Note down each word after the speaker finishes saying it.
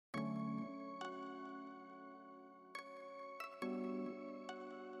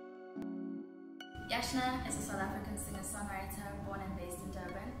Yashna is a South African singer-songwriter born and based in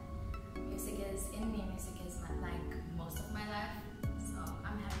Durban. Music is in me, music is like most of my life, so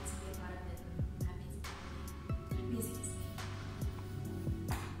I'm happy to be a part of it. I'm happy to be music is me.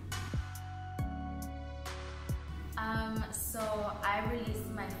 So I released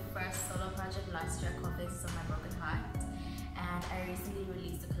my first solo project last year called Faces of My Broken Heart, and I recently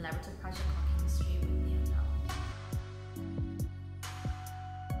released a collaborative project called Chemistry with Yashna.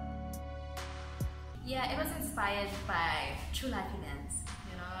 Yeah, it was inspired by true life events.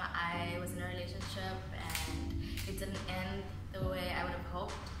 You know, I was in a relationship and it didn't end the way I would have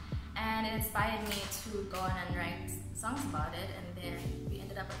hoped, and it inspired me to go on and write songs about it, and then we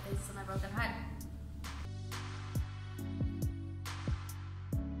ended up with Faces of My Broken Heart.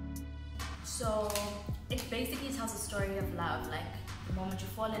 So it basically tells a story of love, like the moment you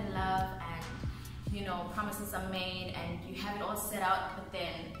fall in love and, you know, promises are made and you have it all set out, but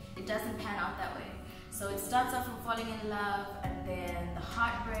then it doesn't pan out that way. So it starts off from falling in love, and then the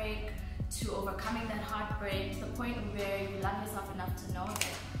heartbreak, to overcoming that heartbreak, to the point where you love yourself enough to know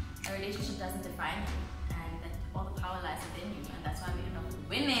that a relationship doesn't define you and that all the power lies within you, and that's why we end up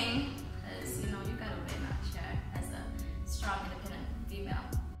winning, because, you know, you gotta win out here as a strong, independent female.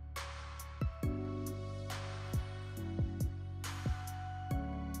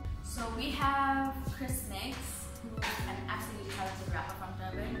 So we have Chris Snakes, who's an absolutely talented rapper from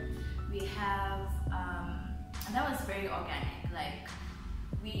Durban. We have, and that was very organic, like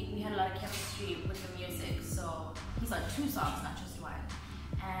we had a lot of chemistry with the music, so he's on 2 songs, not just 1.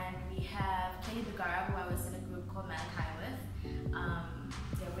 And we have Kelly Bugara, who I was in a group called Mankind with.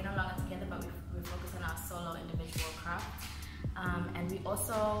 Yeah, we're no longer together, but we focus on our solo individual craft. And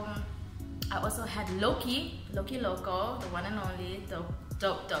I also had Loki Loco, the one and only, the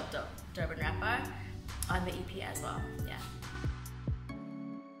dope Durban rapper, on the EP as well. Yeah.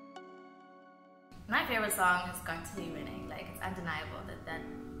 My favorite song has got to be Winning. Like, it's undeniable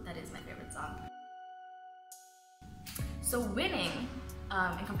that is my favorite song. So Winning,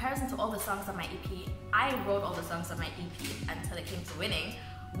 in comparison to all the songs on my EP, I wrote all the songs on my EP until it came to Winning.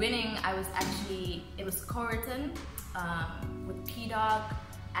 Winning, it was co-written with P-Dog,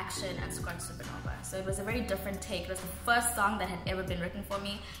 Action, and Squad Supernova. So it was a very different take. It was the first song that had ever been written for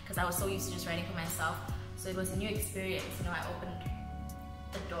me, because I was so used to just writing for myself. So it was a new experience. You know, I opened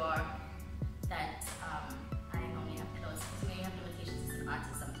the door that I normally have closed, because, you know, you have limitations as an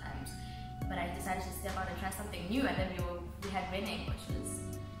artist sometimes. But I decided to step out and try something new, and then we had Winning, which was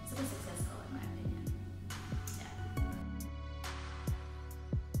super successful in my opinion.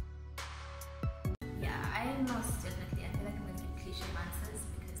 Yeah, I most definitely, I feel like I'm going to get cliche answers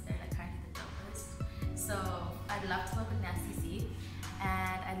because they're like currently the dopest. So I'd love to work with Nasty Z,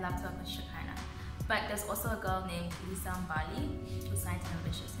 and I'd love to work with Shekinah. But there's also a girl named Lisa Mbali who's signed to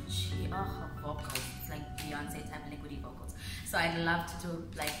Ambitious, and her vocals, it's like Beyonce type liquidy vocals. So I'd love to do,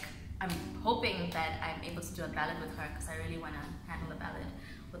 like, I'm hoping that I'm able to do a ballad with her, because I really want to handle a ballad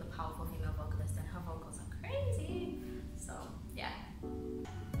with a powerful female vocalist, and her vocals are crazy. So yeah.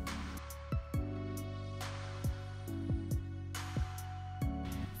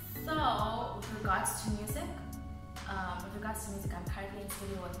 So with regards to music, I'm currently in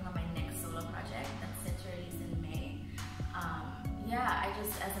studio working on my next solo project that's set to release in May. Yeah,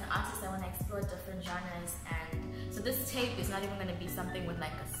 as an artist, I want to explore different genres, and so this tape is not even going to be something with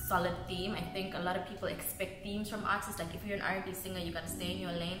like a solid theme. I think a lot of people expect themes from artists, like if you're an R&B singer, you got to stay in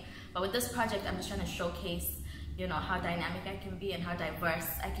your lane. But with this project, I'm just trying to showcase, you know, how dynamic I can be and how diverse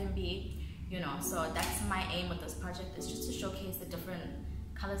I can be, you know. So that's my aim with this project, is just to showcase the different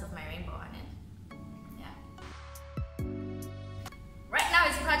colors of my rainbow on it. Right now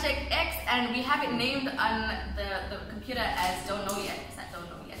it's Project X, and we have it named on the computer as Don't Know Yet, because I don't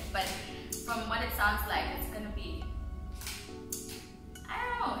know yet. But from what it sounds like, it's gonna be, I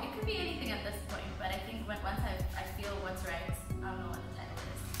don't know, it could be anything at this point, but I think once I feel what's right, I'll know what the title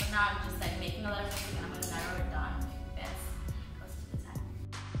is. But now I'm just like making a lot of music, and I'm gonna narrow it down best close to the time.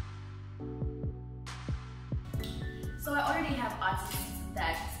 So I already have artists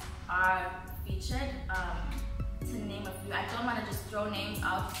that are featured. To name a few, I don't want to just throw names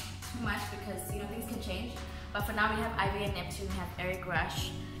out too much, because, you know, things can change. But for now, we have Ivy and Neptune, we have Eric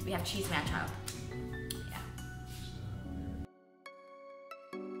Rush, we have Cheese Man Child. Yeah.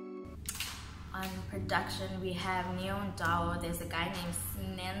 On production, we have Neon Dao. There's a guy named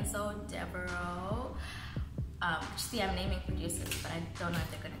Snenzo Devereaux. See, I'm naming producers, but I don't know if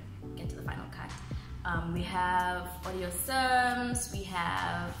they're gonna get to the final cut. We have Audio Sims, we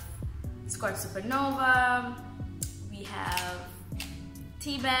have Squad Supernova. We have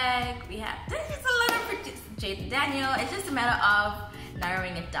Teabag, we have, there's just a lot of Jade Daniel. It's just a matter of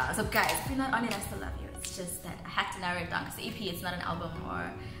narrowing it down. So guys, if you're not on it, I still love you. It's just that I had to narrow it down because the EP is not an album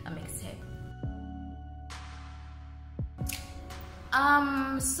or a mixtape.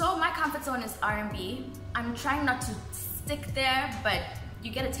 So my comfort zone is R&B. I'm trying not to stick there, but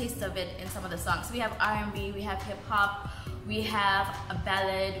you get a taste of it in some of the songs. We have R&B, we have hip hop, we have a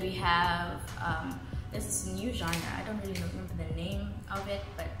ballad, we have there's this new genre. I don't really remember the name of it,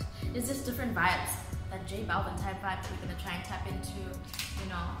 but there's just different vibes. That J Balvin type vibe that we're gonna try and tap into. You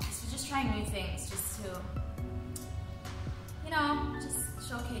know, just trying new things, just to, you know, just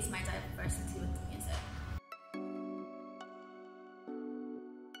showcase my diversity with the music.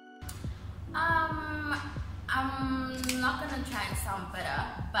 I'm not gonna try and sound better,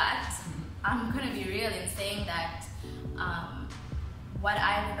 but I'm gonna be real in saying that what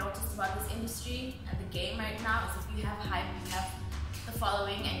I've noticed about this industry and the game right now is if you have hype, you have the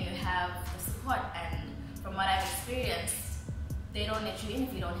following, and you have the support. And from what I've experienced, they don't let you in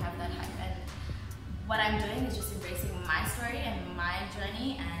if you don't have that hype. And what I'm doing is just embracing my story and my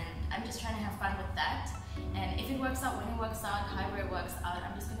journey, and I'm just trying to have fun with that. And if it works out, when it works out, however it works out,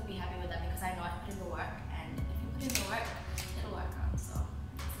 I'm just gonna be happy with that because I know I put in the work, and if you put in the work, it'll work out. So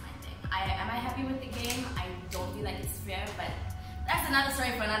that's my thing. Am I happy with the game? I don't feel like it's fair, but that's another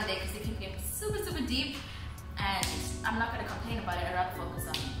story for another day because it can get super, super deep, and I'm not gonna complain about it. I'd rather focus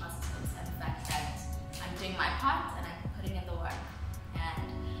on the positives and the fact that I'm doing my part and I'm putting in the work.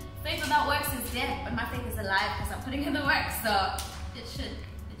 And faith without works is dead, but my faith is alive because I'm putting in the work. So it should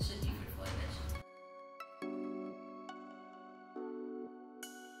be fruitful eventually.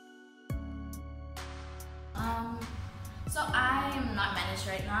 So I am not managed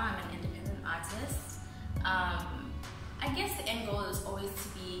right now. I'm an independent artist. I guess the end goal is always to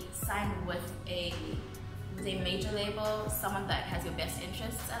be signed with a major label, someone that has your best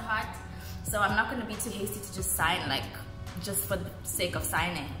interests at heart. So I'm not going to be too hasty to just sign, like, just for the sake of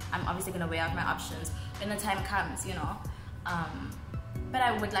signing. I'm obviously going to weigh out my options when the time comes, you know. But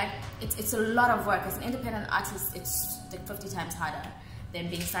I would like, it's a lot of work. As an independent artist, it's like 50 times harder than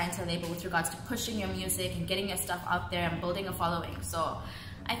being signed to a label with regards to pushing your music and getting your stuff out there and building a following. So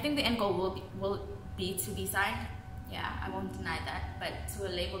I think the end goal will be to be signed. Yeah, I won't deny that, but to a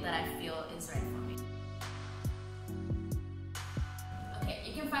label that I feel is right for me. Okay,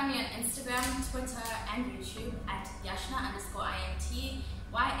 you can find me on Instagram, Twitter, and YouTube at Yashna_INT,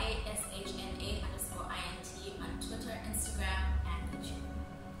 YASHNA_INT on Twitter, Instagram, and YouTube.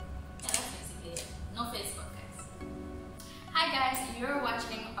 Yeah, that's basically it. No Facebook, guys. Hi guys, you're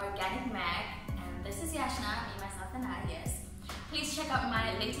watching Organic Mag, and this is Yashna, me, myself, and I, yes. Please check out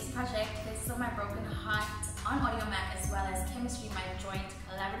my latest project, This Is My Broken Heart, on Audio Mac, as well as Chemistry, my joint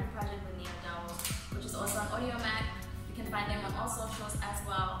collaborative project with Neo Dowell, which is also on Audio Mac. You can find them on all socials as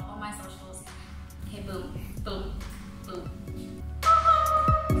well, all my socials. Hey, boom, boom.